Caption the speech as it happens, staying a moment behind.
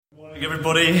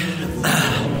Everybody,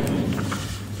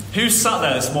 who sat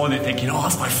there this morning thinking, oh,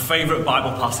 that's my favourite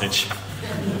Bible passage?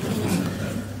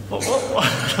 What?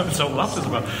 Don't laugh as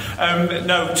well.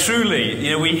 No,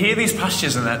 truly, we hear these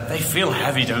passages and they feel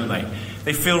heavy, don't they?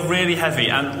 They feel really heavy.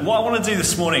 And what I want to do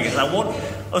this morning is I want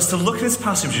us to look at this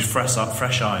passage with fresh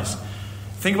eyes.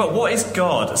 Think about what is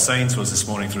God saying to us this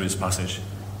morning through this passage.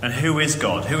 And who is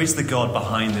God? Who is the God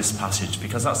behind this passage?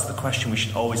 Because that's the question we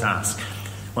should always ask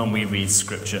when we read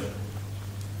Scripture.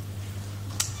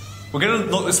 We're going to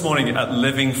look this morning at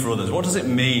living for others. What does it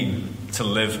mean to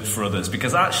live for others?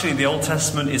 Because actually the Old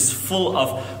Testament is full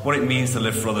of what it means to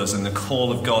live for others and the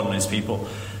call of God and his people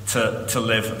to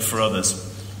live for others.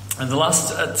 And the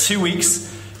last 2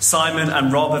 weeks, Simon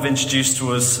and Rob have introduced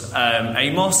to us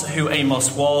Amos, who Amos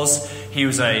was. He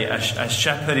was a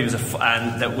shepherd,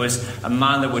 and that was a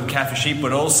man that would care for sheep,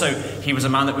 but also he was a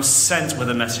man that was sent with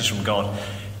a message from God.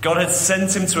 God had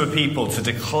sent him to a people to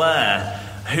declare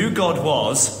who God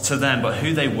was to them, but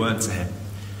who they weren't to him,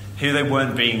 who they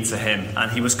weren't being to him,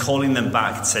 and he was calling them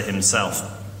back to himself.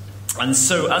 And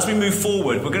so as we move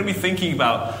forward, we're going to be thinking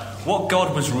about what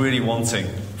God was really wanting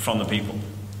from the people.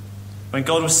 When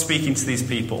God was speaking to these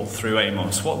people through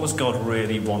Amos, what was God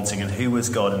really wanting, and who was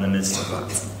God in the midst of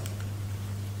that?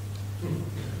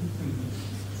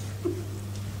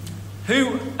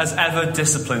 Who has ever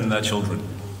disciplined their children?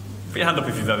 Put your hand up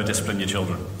if you've ever disciplined your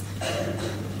children.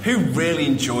 Who really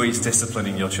enjoys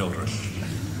disciplining your children?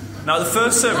 Now, the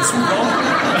first service,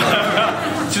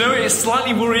 Rob... Do you know, it's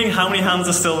slightly worrying how many hands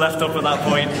are still left up at that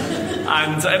point.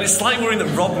 And it's slightly worrying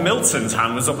that Rob Milton's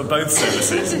hand was up at both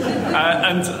services.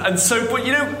 But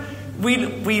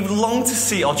we long to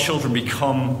see our children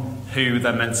become who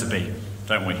they're meant to be,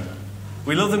 don't we?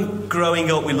 We love them growing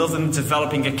up. We love them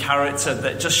developing a character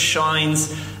that just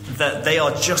shines, that they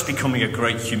are just becoming a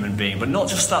great human being. But not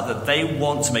just that they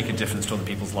want to make a difference to other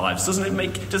people's lives. Doesn't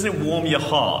it warm your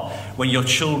heart when your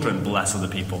children bless other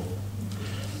people?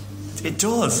 It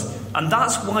does. And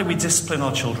that's why we discipline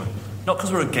our children. Not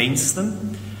because we're against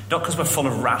them, not because we're full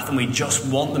of wrath and we just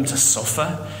want them to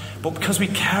suffer, but because we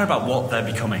care about what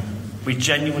they're becoming. We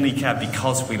genuinely care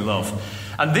because we love.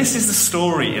 And this is the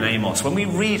story in Amos. When we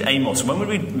read Amos, when we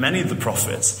read many of the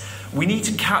prophets, we need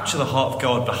to capture the heart of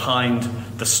God behind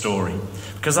the story.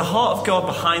 Because the heart of God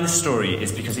behind the story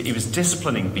is because he was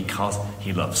disciplining because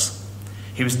he loves.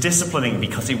 He was disciplining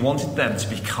because he wanted them to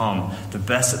become the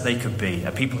best that they could be,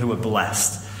 a people who were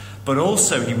blessed. But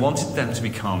also he wanted them to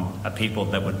become a people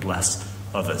that would bless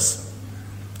others.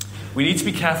 We need to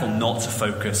be careful not to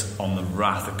focus on the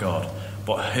wrath of God,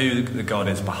 but who the God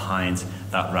is behind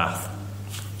that wrath.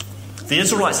 The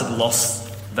Israelites had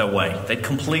lost their way. They'd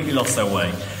completely lost their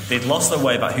way. They'd lost their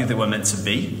way about who they were meant to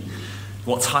be,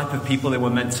 what type of people they were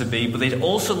meant to be, but they'd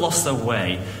also lost their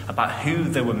way about who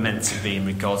they were meant to be in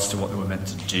regards to what they were meant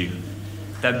to do.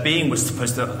 Their being was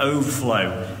supposed to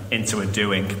overflow into a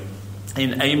doing.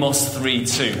 In Amos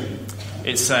 3:2,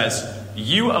 it says,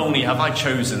 "You only have I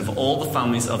chosen of all the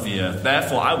families of the earth,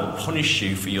 therefore I will punish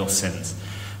you for your sins."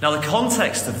 Now the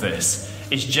context of this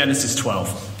is Genesis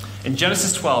 12. In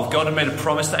Genesis 12, God had made a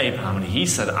promise to Abraham, and he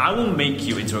said, "I will make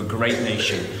you into a great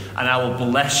nation, and I will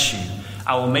bless you.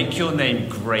 I will make your name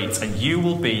great, and you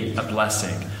will be a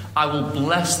blessing. I will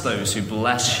bless those who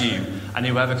bless you, and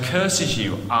whoever curses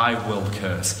you, I will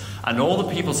curse. And all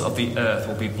the peoples of the earth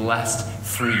will be blessed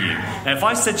through you." Now, if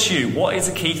I said to you, what is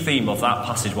the key theme of that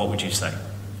passage, what would you say?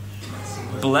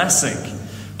 Blessing.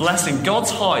 Blessing. God's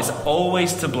heart is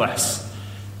always to bless.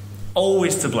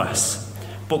 Always to bless.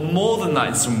 But more than that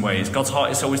in some ways, God's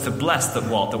heart is always to bless that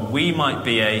what? That we might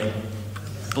be a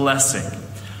blessing.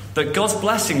 That God's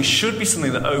blessing should be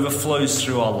something that overflows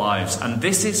through our lives. And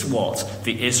this is what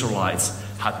the Israelites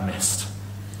had missed.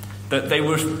 That they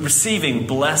were receiving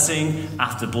blessing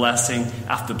after blessing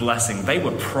after blessing. They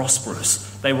were prosperous.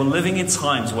 They were living in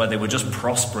times where they were just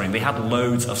prospering. They had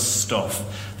loads of stuff.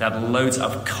 They had loads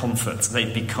of comfort.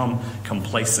 They'd become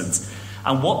complacent.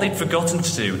 And what they'd forgotten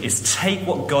to do is take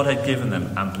what God had given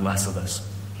them and bless others.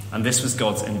 And this was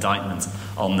God's indictment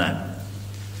on them.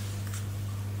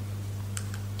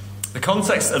 The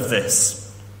context of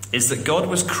this is that God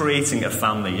was creating a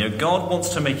family. God wants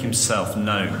to make himself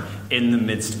known in the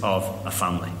midst of a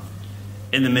family,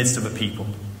 in the midst of a people.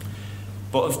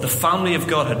 But the family of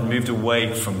God had moved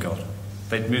away from God.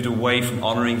 They'd moved away from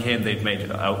honouring him. They'd made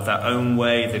it out their own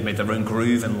way. They'd made their own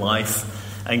groove in life.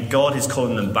 And God is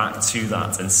calling them back to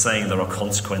that and saying there are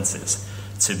consequences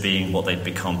to being what they'd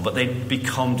become. But they'd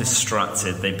become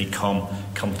distracted. They'd become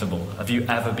comfortable. Have you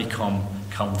ever become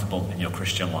comfortable in your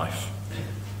Christian life?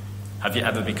 Have you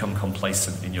ever become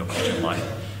complacent in your Christian life?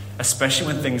 Especially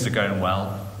when things are going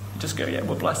well. You just go, yeah,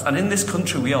 we're blessed. And in this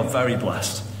country, we are very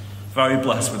blessed. Very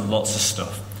blessed with lots of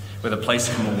stuff. With a place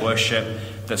to come and worship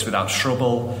that's without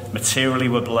trouble. Materially,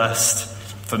 we're blessed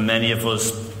for many of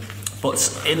us.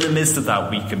 But in the midst of that,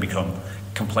 we can become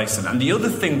complacent. And the other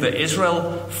thing that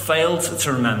Israel failed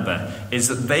to remember is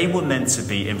that they were meant to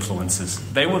be influencers.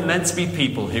 They were meant to be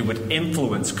people who would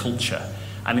influence culture.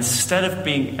 And instead of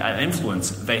being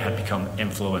influenced, they had become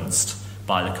influenced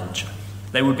by the culture.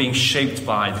 They were being shaped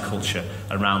by the culture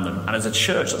around them. And as a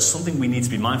church, that's something we need to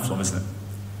be mindful of, isn't it?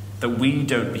 That we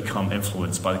don't become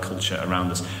influenced by the culture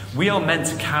around us. We are meant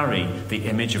to carry the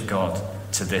image of God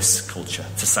to this culture,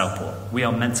 to Southport. We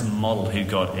are meant to model who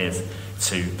God is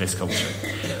to this culture.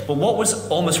 But what was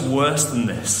almost worse than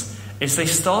this is they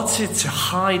started to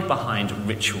hide behind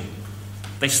ritual.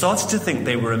 They started to think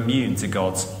they were immune to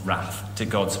God's wrath, to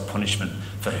God's punishment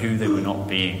for who they were not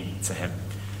being to him.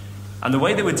 And the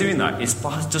way they were doing that is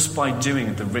just by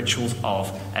doing the rituals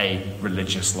of a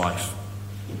religious life.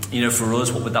 You know, for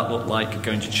us, what would that look like?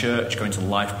 Going to church, going to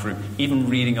life group, even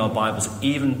reading our Bibles,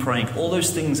 even praying. All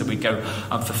those things that we go,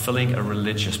 I'm fulfilling a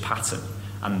religious pattern,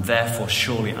 and therefore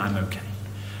surely I'm okay.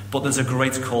 But there's a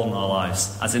greater call in our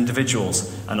lives as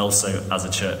individuals and also as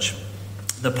a church.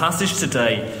 The passage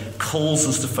today calls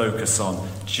us to focus on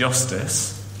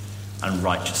justice and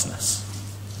righteousness.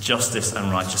 Justice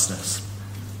and righteousness.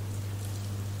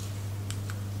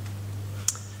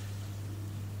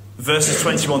 Verses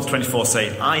 21 to 24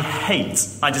 say,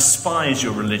 I despise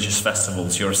your religious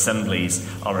festivals. Your assemblies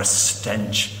are a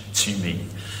stench to me.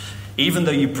 Even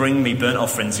though you bring me burnt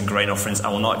offerings and grain offerings, I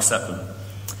will not accept them.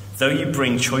 Though you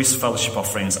bring choice fellowship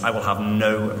offerings, I will have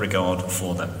no regard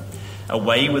for them.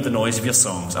 Away with the noise of your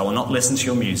songs. I will not listen to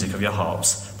your music of your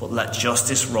harps, but let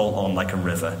justice roll on like a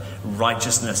river,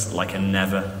 righteousness like a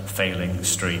never-failing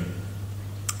stream.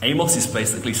 Amos is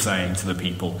basically saying to the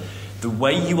people, the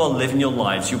way you are living your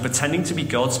lives, you're pretending to be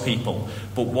God's people,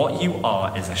 but what you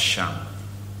are is a sham.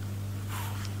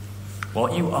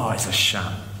 What you are is a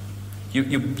sham.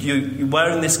 You're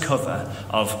wearing this cover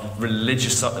of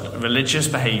religious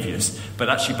behaviours, but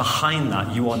actually behind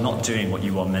that, you are not doing what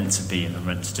you are meant to be and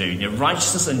meant to do. Your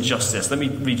righteousness and justice. Let me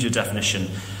read you a definition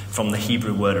from the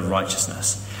Hebrew word of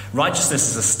righteousness. Righteousness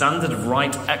is a standard of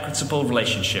right, equitable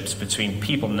relationships between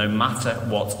people, no matter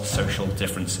what social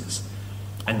differences.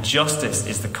 And justice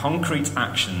is the concrete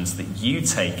actions that you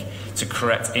take to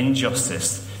correct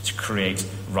injustice, to create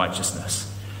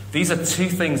righteousness. These are two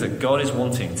things that God is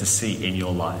wanting to see in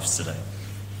your lives today.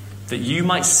 That you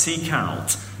might seek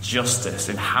out justice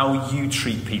in how you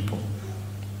treat people.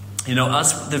 You know,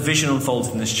 as the vision unfolds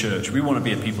in this church, we want to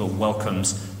be a people that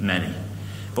welcomes many.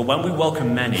 But when we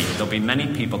welcome many, there'll be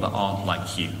many people that aren't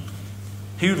like you.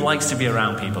 Who likes to be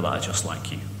around people that are just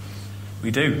like you?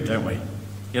 We do, don't we?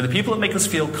 You know, the people that make us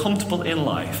feel comfortable in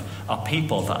life are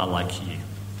people that are like you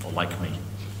or like me.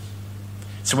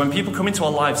 So when people come into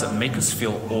our lives that make us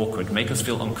feel awkward, make us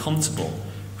feel uncomfortable,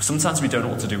 sometimes we don't know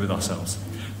what to do with ourselves.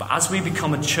 But as we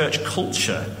become a church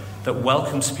culture that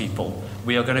welcomes people,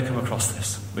 we are going to come across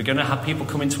this. We're going to have people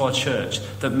come into our church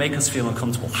that make us feel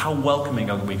uncomfortable. How welcoming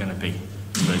are we going to be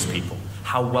to those people?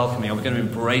 How welcoming are we going to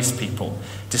embrace people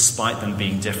despite them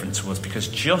being different to us? Because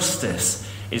justice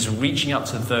is reaching out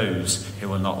to those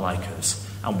who are not like us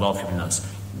and welcoming us,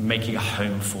 making a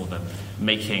home for them,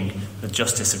 making the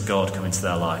justice of God come into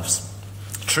their lives.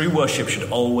 True worship should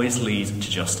always lead to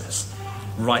justice,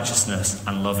 righteousness,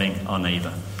 and loving our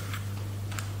neighbour.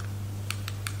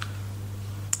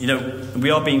 You know, we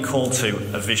are being called to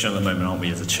a vision at the moment, aren't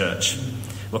we, as a church?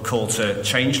 We're called to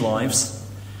change lives,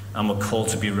 and we're called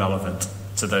to be relevant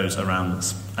to those around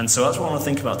us. And so that's what I want to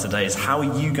think about today, is how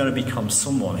are you going to become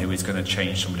someone who is going to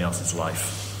change somebody else's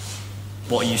life?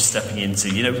 What are you stepping into?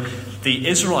 You know, the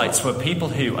Israelites were people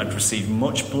who had received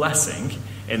much blessing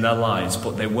in their lives,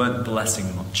 but they weren't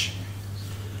blessing much.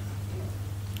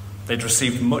 They'd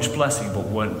received much blessing, but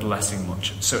weren't blessing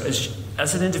much. So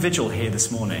as an individual here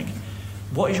this morning,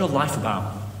 what is your life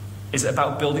about? Is it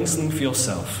about building something for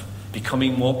yourself,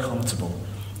 becoming more comfortable?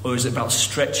 Or is it about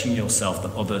stretching yourself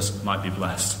that others might be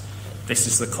blessed? This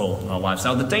is the call in our lives.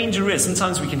 Now, the danger is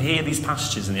sometimes we can hear these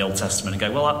passages in the Old Testament and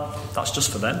go, well, that's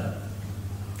just for them.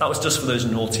 That was just for those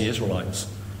naughty Israelites.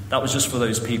 That was just for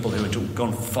those people who had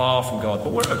gone far from God.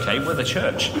 But we're okay. We're the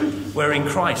church. We're in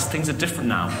Christ. Things are different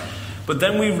now. But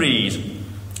then we read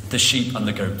the sheep and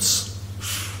the goats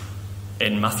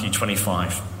in Matthew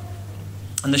 25.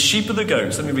 And the sheep and the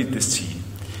goats, let me read this to you.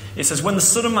 It says, when the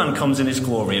Son of Man comes in his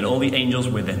glory and all the angels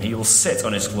with him, he will sit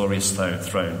on his glorious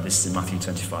throne. This is in Matthew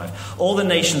 25. All the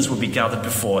nations will be gathered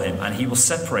before him, and he will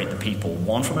separate the people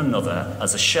one from another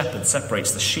as a shepherd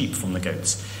separates the sheep from the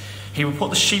goats. He will put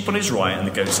the sheep on his right and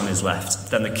the goats on his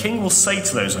left. Then the king will say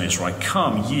to those on his right,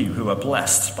 'Come, you who are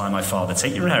blessed by my Father,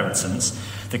 take your inheritance,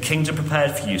 the kingdom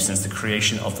prepared for you since the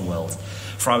creation of the world.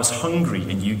 For I was hungry,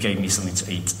 and you gave me something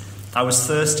to eat. I was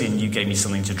thirsty, and you gave me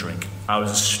something to drink. I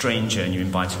was a stranger, and you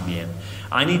invited me in.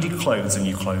 I needed clothes, and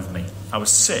you clothed me. I was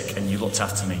sick, and you looked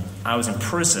after me. I was in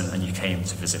prison, and you came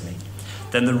to visit me.'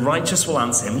 Then the righteous will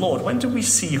answer him, 'Lord, when did we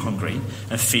see you hungry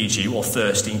and feed you, or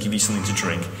thirsty and give you something to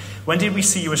drink? When did we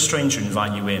see you a stranger and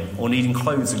invite you in, or needing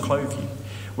clothes and clothe you?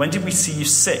 When did we see you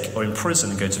sick or in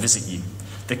prison and go to visit you?'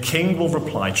 The king will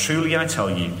reply, 'Truly I tell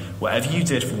you, whatever you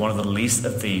did for one of the least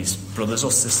of these brothers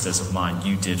or sisters of mine,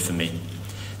 you did for me.'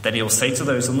 Then he will say to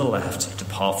those on the left,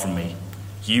 'Depart from me,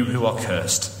 you who are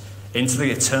cursed, into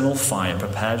the eternal fire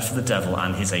prepared for the devil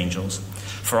and his angels.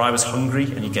 For I was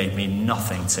hungry, and you gave me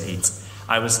nothing to eat.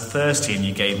 I was thirsty, and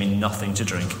you gave me nothing to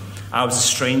drink. I was a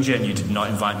stranger, and you did not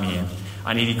invite me in.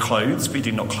 I needed clothes, but you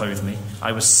did not clothe me.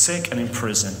 I was sick and in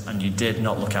prison, and you did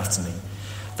not look after me.'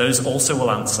 Those also will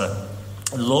answer,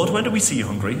 'Lord, when did we see you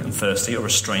hungry and thirsty, or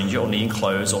a stranger, or needing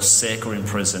clothes, or sick, or in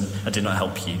prison, and did not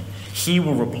help you?' He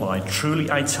will reply, 'Truly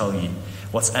I tell you,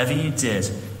 whatever you did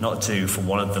not do for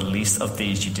one of the least of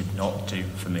these, you did not do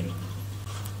for me.'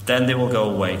 Then they will go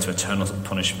away to eternal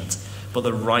punishment, but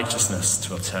the righteousness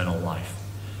to eternal life."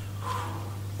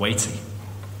 Weighty,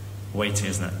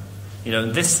 isn't it? You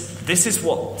know, this is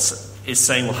what is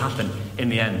saying will happen in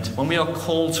the end. When we are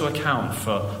called to account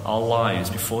for our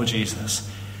lives before Jesus,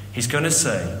 he's going to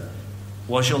say,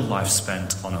 "Was your life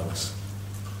spent on others?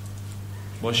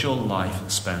 Was your life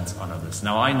spent on others?"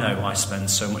 Now, I know I spend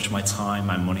so much of my time,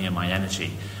 my money, and my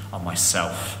energy on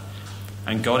myself.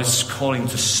 And God is calling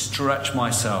to stretch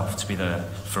myself to be there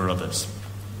for others.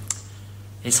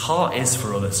 His heart is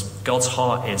for others. God's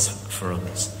heart is for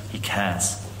others. He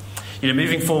cares. You know,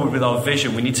 moving forward with our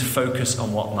vision, we need to focus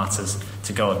on what matters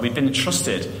to God. We've been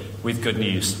entrusted with good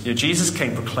news. You know, Jesus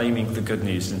came proclaiming the good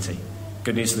news, didn't he?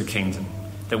 Good news of the kingdom.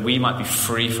 That we might be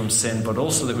free from sin, but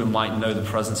also that we might know the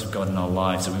presence of God in our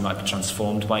lives, that we might be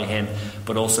transformed by him,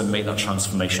 but also make that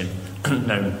transformation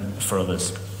known for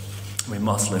others. We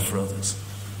must live for others.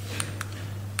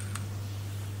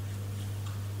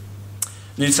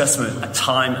 New Testament,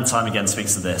 time and time again,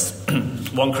 speaks of this.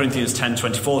 1 Corinthians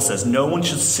 10:24 says, "No one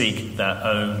should seek their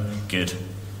own good,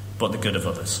 but the good of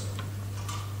others."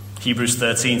 Hebrews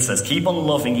 13 says, "Keep on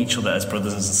loving each other as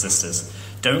brothers and sisters.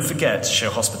 Don't forget to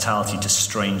show hospitality to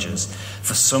strangers,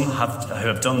 for some who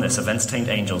have done this have entertained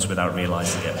angels without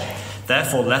realizing it.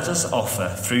 Therefore, let us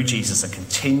offer, through Jesus, a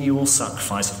continual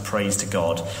sacrifice of praise to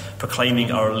God,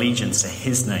 proclaiming our allegiance to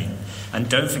his name. And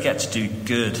don't forget to do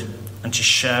good and to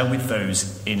share with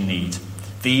those in need.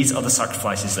 These are the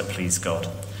sacrifices that please God."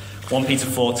 1 Peter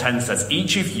 4:10 says,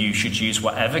 "Each of you should use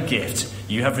whatever gift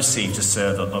you have received to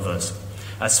serve others,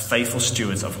 as faithful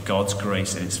stewards of God's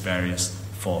grace in its various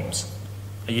forms."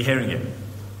 Are you hearing it?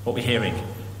 What we're hearing?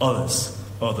 Others,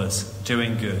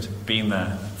 doing good, being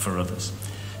there for others.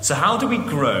 So how do we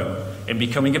grow in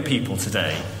becoming a people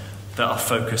today that are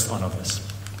focused on others?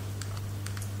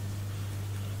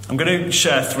 I'm going to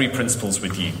share 3 principles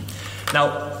with you.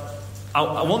 Now,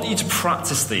 I want you to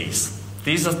practice these.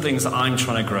 These are things that I'm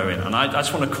trying to grow in, and I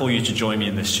just want to call you to join me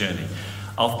in this journey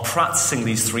of practicing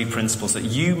these 3 principles that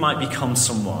you might become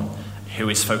someone who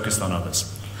is focused on others.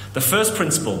 The first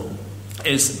principle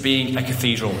is being a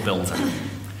cathedral builder.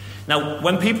 Now,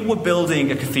 when people were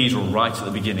building a cathedral right at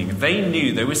the beginning, they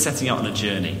knew they were setting out on a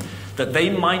journey that they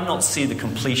might not see the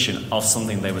completion of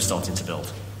something they were starting to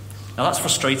build. Now, that's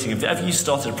frustrating. If ever you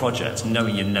started a project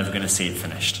knowing you're never going to see it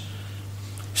finished,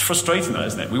 it's frustrating, though,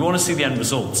 isn't it? We want to see the end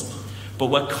result. But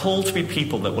we're called to be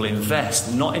people that will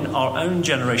invest, not in our own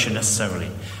generation necessarily,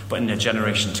 but in the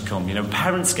generation to come. You know,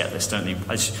 parents get this, don't they?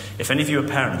 If any of you are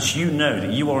parents, you know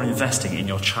that you are investing in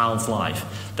your child's life,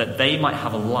 that they might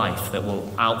have a life that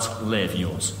will outlive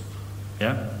yours.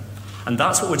 Yeah? And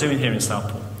that's what we're doing here in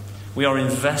Southport. We are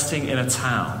investing in a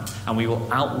town, and we will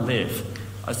outlive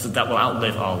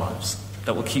our lives.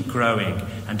 That will keep growing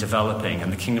and developing,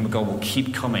 and the kingdom of God will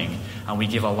keep coming, and we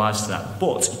give our lives to that.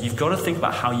 But you've got to think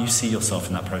about how you see yourself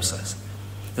in that process.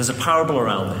 There's a parable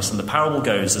around this, and the parable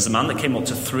goes, there's a man that came up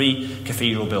to 3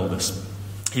 cathedral builders.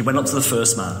 He went up to the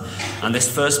first man, and this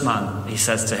first man, he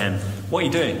says to him, "What are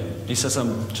you doing?" He says,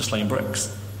 "I'm just laying bricks."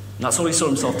 And that's all he saw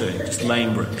himself doing, just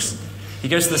laying bricks. He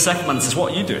goes to the second man and says,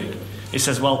 "What are you doing?" He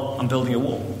says, "Well, I'm building a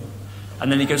wall."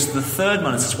 And then he goes to the third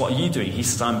man and says, "What are you doing?" He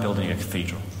says, "I'm building a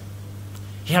cathedral."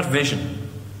 He had vision.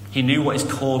 He knew what his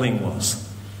calling was.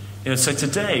 You know, so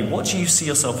today, what do you see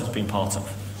yourself as being part of?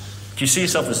 Do you see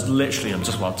yourself as literally,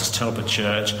 just turn up at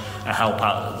church, I help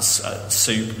out at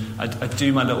soup, I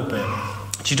do my little bit?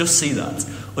 Do you just see that?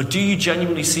 Or do you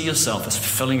genuinely see yourself as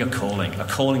fulfilling a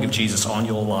calling of Jesus on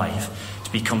your life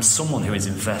to become someone who is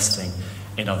investing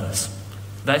in others?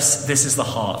 This is the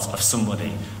heart of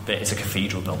somebody that is a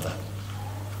cathedral builder.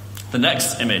 The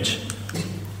next image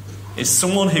is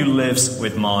someone who lives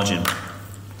with margin.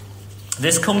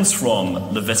 This comes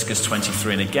from Leviticus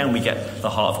 23, and again we get the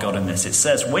heart of God in this. It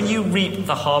says, when you reap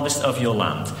the harvest of your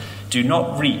land, do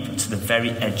not reap to the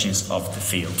very edges of the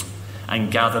field, and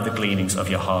gather the gleanings of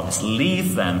your harvest.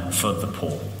 Leave them for the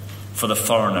poor, for the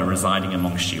foreigner residing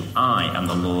amongst you. I am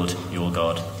the Lord your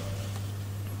God.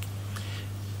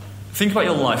 Think about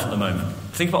your life at the moment.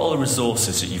 Think about all the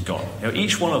resources that you've got.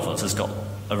 Each one of us has got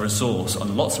a resource,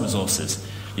 and lots of resources.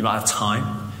 You might have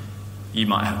time, you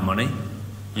might have money,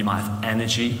 you might have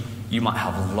energy, you might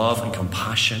have love and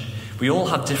compassion. We all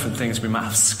have different things. We might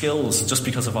have skills just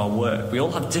because of our work. We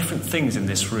all have different things in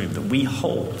this room that we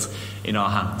hold in our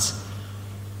hands.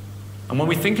 And when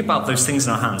we think about those things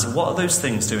in our hands, what are those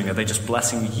things doing? Are they just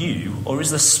blessing you? Or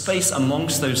is there space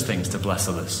amongst those things to bless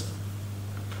others?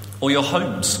 Or your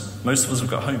homes. Most of us have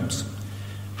got homes.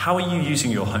 How are you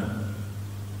using your home?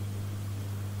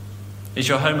 Is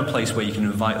your home a place where you can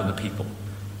invite other people?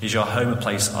 Is your home a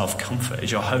place of comfort?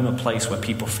 Is your home a place where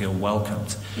people feel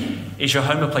welcomed? Is your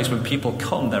home a place when people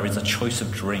come, there is a choice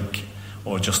of drink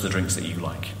or just the drinks that you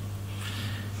like?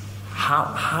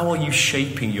 How are you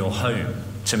shaping your home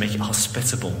to make it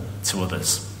hospitable to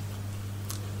others?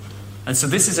 And so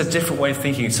this is a different way of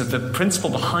thinking. So the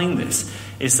principle behind this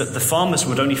is that the farmers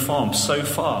would only farm so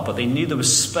far, but they knew there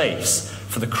was space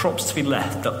for the crops to be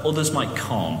left that others might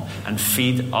come and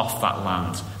feed off that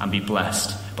land and be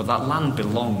blessed. But that land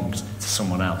belonged to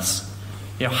someone else.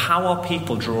 How are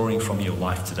people drawing from your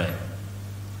life today?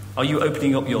 Are you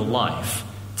opening up your life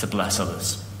to bless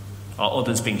others? Are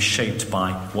others being shaped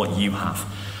by what you have?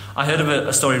 I heard of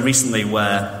a story recently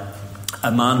where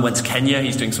a man went to Kenya.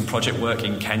 He's doing some project work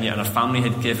in Kenya, and a family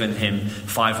had given him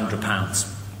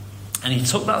 £500. And he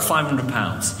took that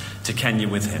 £500 to Kenya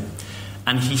with him.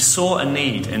 And he saw a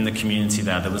need in the community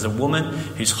there. There was a woman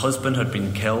whose husband had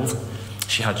been killed.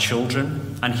 She had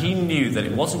children. And he knew that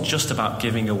it wasn't just about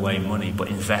giving away money, but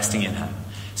investing in her.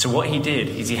 So what he did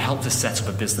is he helped her set up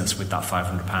a business with that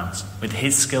 £500. With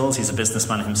his skills, he's a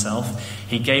businessman himself.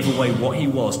 He gave away what he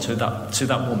was to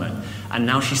that woman. And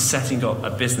now she's setting up a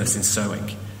business in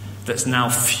sewing that's now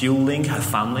fueling her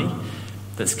family,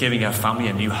 that's giving her family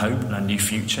a new hope and a new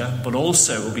future, but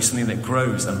also will be something that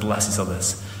grows and blesses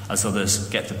others as others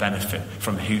get the benefit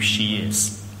from who she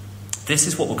is. This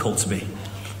is what we're called to be.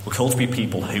 We're called to be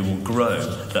people who will grow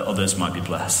that others might be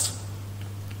blessed.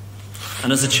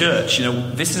 And as a church,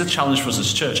 this is a challenge for us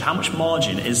as a church. How much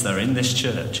margin is there in this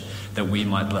church that we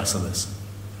might bless others?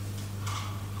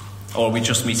 Or are we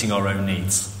just meeting our own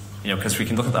needs? Because we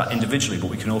can look at that individually,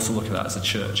 but we can also look at that as a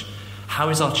church. How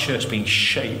is our church being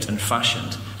shaped and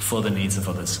fashioned for the needs of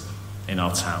others in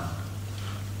our town?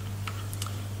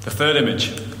 The third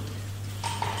image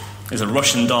is a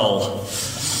Russian doll.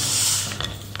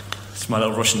 It's my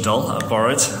little Russian doll that I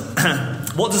borrowed.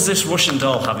 What does this Russian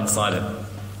doll have inside it?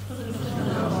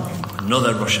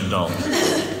 Another Russian doll.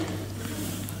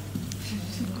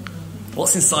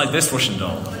 What's inside this Russian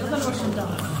doll? Another Russian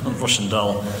doll. Another Russian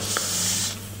doll.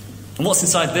 And what's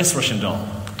inside this Russian doll?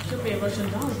 Could be a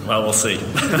Russian doll. Well, we'll see.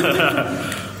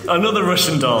 Another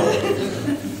Russian doll.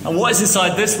 And what is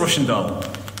inside this Russian doll?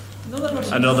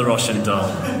 Another Russian doll.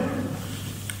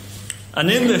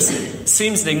 And in this, it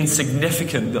seems an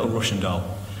insignificant little Russian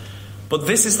doll. But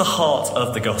this is the heart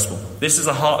of the gospel. This is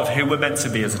the heart of who we're meant to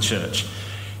be as a church.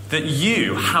 That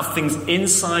you have things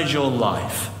inside your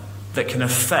life that can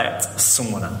affect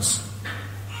someone else.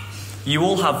 You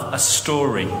all have a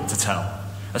story to tell.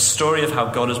 A story of how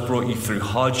God has brought you through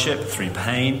hardship, through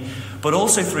pain, but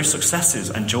also through successes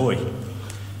and joy.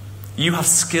 You have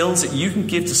skills that you can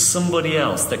give to somebody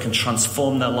else that can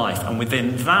transform their life. And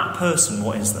within that person,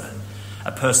 what is there?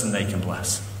 A person they can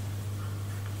bless.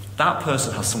 That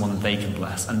person has someone they can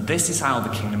bless. And this is how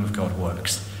the kingdom of God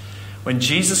works. When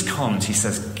Jesus comes, he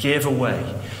says, give away.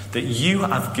 That you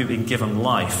have been given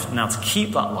life. Now, to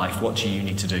keep that life, what do you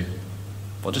need to do?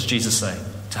 What does Jesus say?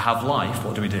 To have life,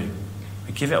 what do? We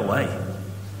give it away.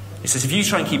 He says, if you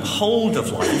try and keep hold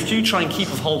of life, if you try and keep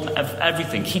hold of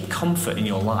everything, keep comfort in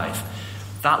your life,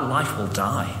 that life will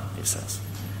die, it says.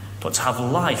 But to have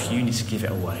life, you need to give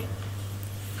it away.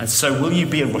 And so will you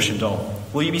be a Russian doll?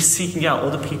 Will you be seeking out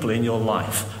other people in your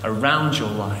life, around your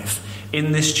life,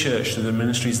 in this church, through the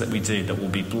ministries that we do, that will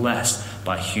be blessed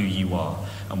by who you are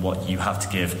and what you have to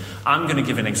give? I'm going to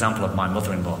give an example of my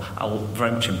mother-in-law. I'll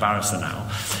very much embarrass her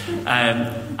now.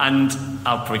 And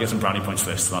I'll probably get some brownie points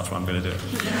for this, so that's what I'm going to do.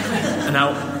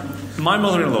 Now, My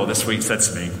mother-in-law this week said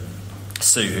to me,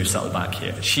 Sue, who's at the back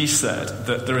here, she said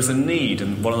that there is a need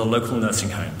in one of the local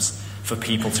nursing homes for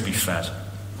people to be fed.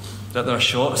 That they are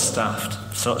short-staffed,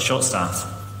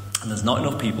 and there's not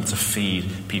enough people to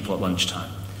feed people at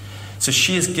lunchtime. So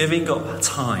she is giving up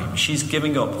time. She's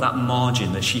giving up that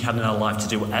margin that she had in her life to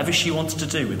do whatever she wanted to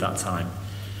do with that time.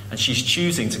 And she's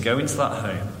choosing to go into that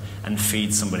home and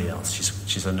feed somebody else.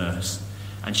 She's a nurse.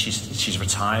 And she's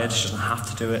retired. She doesn't have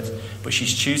to do it. But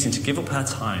she's choosing to give up her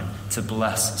time to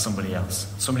bless somebody else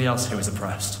who is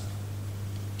oppressed,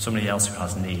 somebody else who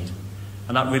has need.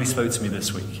 And that really spoke to me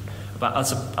this week. About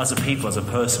as a people, as a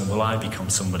person, will I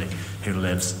become somebody who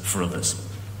lives for others?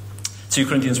 2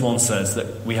 Corinthians 1 says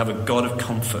that we have a God of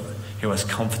comfort who has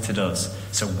comforted us,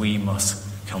 so we must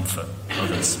comfort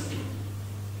others.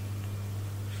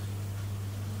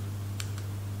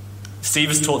 Steve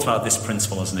has talked about this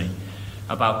principle, hasn't he?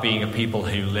 About being a people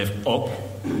who live up,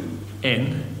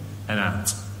 in, and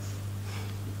out.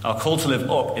 Our call to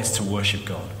live up is to worship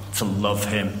God, to love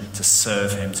him, to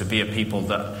serve him, to be a people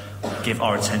that give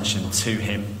our attention to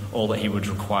him, all that he would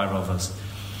require of us.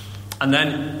 And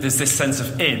then there's this sense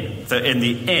of in, that in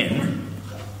the in,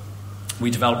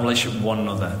 we develop a relationship with one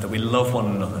another, that we love one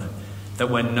another, that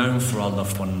we're known for our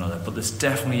love for one another. But there's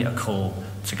definitely a call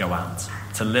to go out,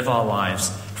 to live our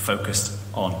lives focused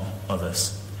on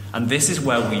others. And this is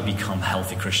where we become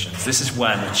healthy Christians. This is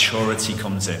where maturity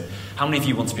comes in. How many of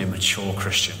you want to be a mature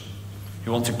Christian?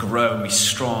 You want to grow and be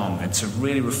strong and to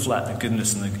really reflect the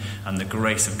goodness and the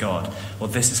grace of God? Well,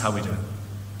 this is how we do it.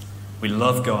 We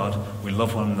love God, we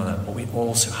love one another, but we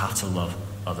also have to love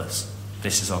others.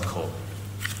 This is our call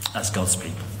as God's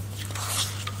people.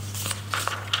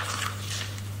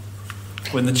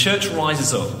 When the church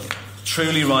rises up,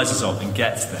 truly rises up and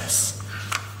gets this,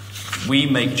 we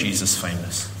make Jesus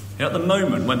famous. You know, at the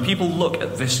moment, when people look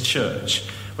at this church,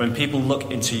 when people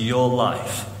look into your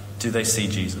life, do they see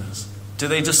Jesus? Do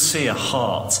they just see a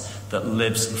heart that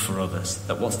lives for others,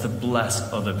 that wants to bless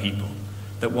other people,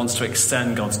 that wants to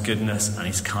extend God's goodness and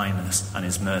his kindness and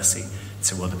his mercy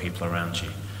to other people around you?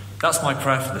 That's my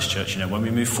prayer for this church, when we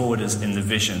move forward as in the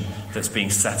vision that's being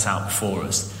set out before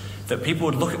us, that people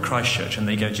would look at Christ Church and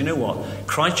they go, do you know what?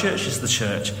 Christ Church is the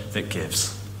church that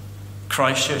gives.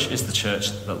 Christ Church is the church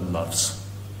that loves.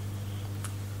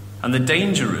 And the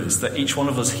danger is that each one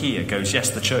of us here goes, yes,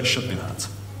 the church should be that.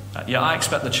 Yeah, I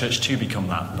expect the church to become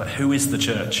that, but who is the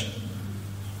church?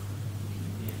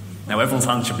 Now everyone's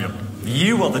hand should be up.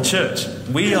 You are the church.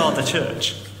 We are the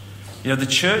church. The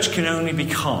church can only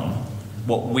become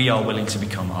what we are willing to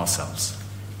become ourselves.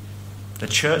 The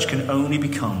church can only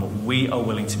become what we are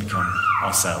willing to become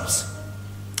ourselves.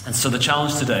 And so the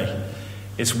challenge today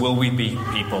is, will we be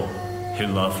people who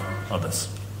love others?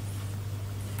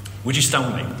 Would you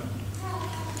stand with me?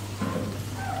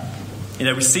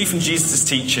 We see from Jesus'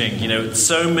 teaching,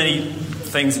 so many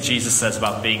things that Jesus says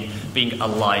about being a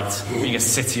light, being a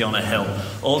city on a hill.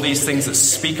 All these things that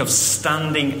speak of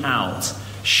standing out,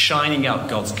 shining out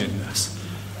God's goodness.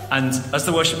 And as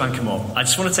the worship band come up, I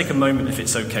just want to take a moment, if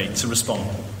it's okay, to respond.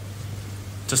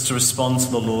 Just to respond to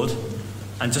the Lord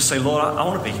and just say, Lord, I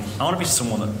want to be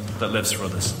someone that lives for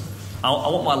others. I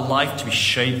want my life to be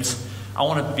shaped. I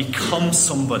want to become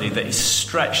somebody that is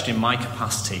stretched in my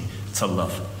capacity to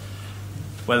love.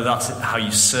 Whether that's how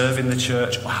you serve in the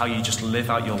church or how you just live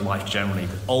out your life generally,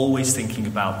 but always thinking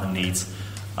about the needs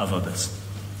of others.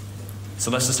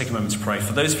 So let's just take a moment to pray.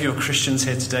 For those of you who are Christians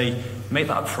here today, make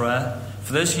that a prayer.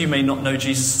 For those of you who may not know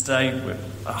Jesus today,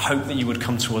 I hope that you would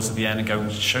come to us at the end and go,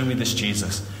 show me this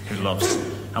Jesus who loves,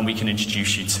 and we can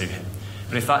introduce you to him.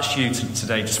 But if that's you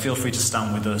today, just feel free to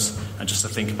stand with us and just to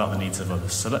think about the needs of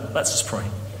others. So let's just pray.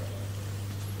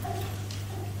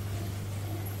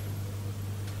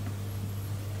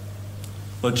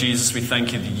 Lord Jesus, we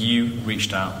thank you that you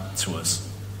reached out to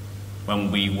us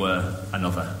when we were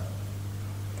another.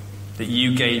 That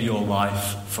you gave your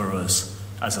life for us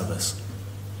as others.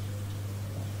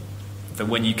 That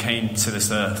when you came to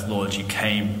this earth, Lord, you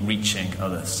came reaching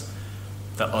others.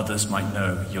 That others might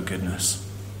know your goodness,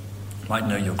 might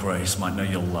know your grace, might know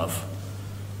your love.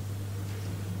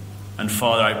 And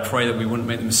Father, I pray that we wouldn't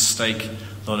make the mistake,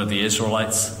 Lord, of the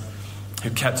Israelites, who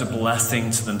kept a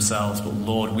blessing to themselves, but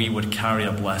Lord, we would carry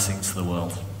a blessing to the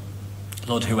world.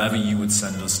 Lord, whoever you would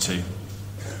send us to,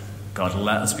 God,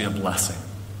 let us be a blessing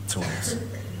to others.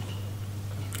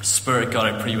 Spirit,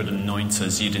 God, I pray you would anoint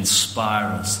us, you'd inspire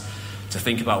us to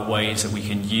think about ways that we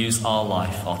can use our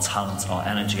life, our talent, our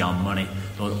energy, our money,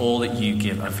 Lord, all that you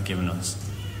have given us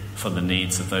for the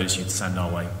needs of those you'd send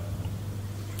our way.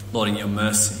 Lord, in your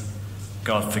mercy,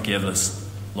 God, forgive us,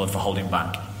 Lord, for holding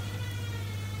back.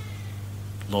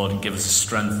 Lord, and give us the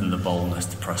strength and the boldness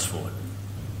to press forward.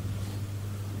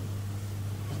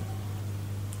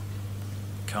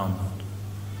 Come, Lord.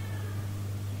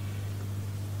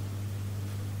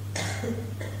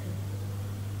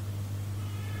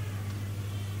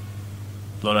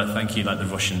 Lord, I thank you like the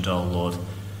Russian doll, Lord.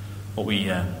 What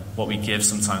we give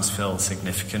sometimes feels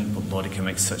significant, but Lord, it can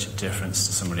make such a difference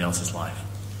to somebody else's life.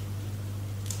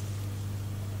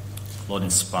 Lord,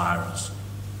 inspire us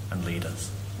and lead us.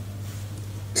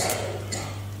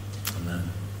 Amen.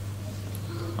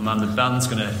 And the band's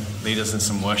going to lead us in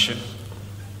some worship.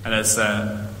 And as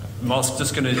Mark's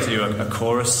just going to do a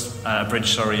chorus, a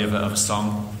bridge, of a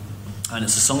song. And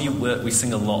it's a song we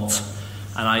sing a lot.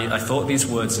 And I thought these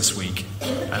words this week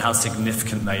and how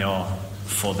significant they are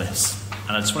for this.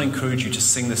 And I just want to encourage you to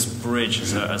sing this bridge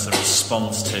as a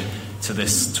response to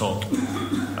this talk,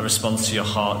 a response to your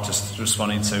heart, just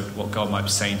responding to what God might be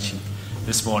saying to you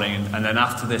this morning. And then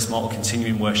after this, Mark will continue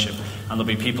in worship, and there'll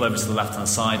be people over to the left-hand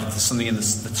side. If there's something in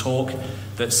the talk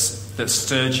that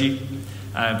stirred you,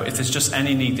 but if there's just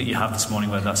any need that you have this morning,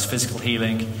 whether that's physical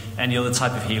healing, any other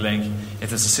type of healing, if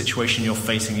there's a situation you're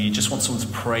facing and you just want someone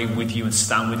to pray with you and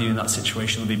stand with you in that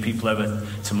situation, there'll be people over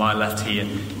to my left here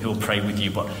who will pray with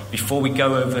you. But before we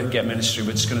go over, get ministry,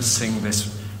 we're just going to sing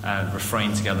this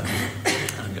refrain together,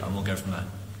 and we'll go from there.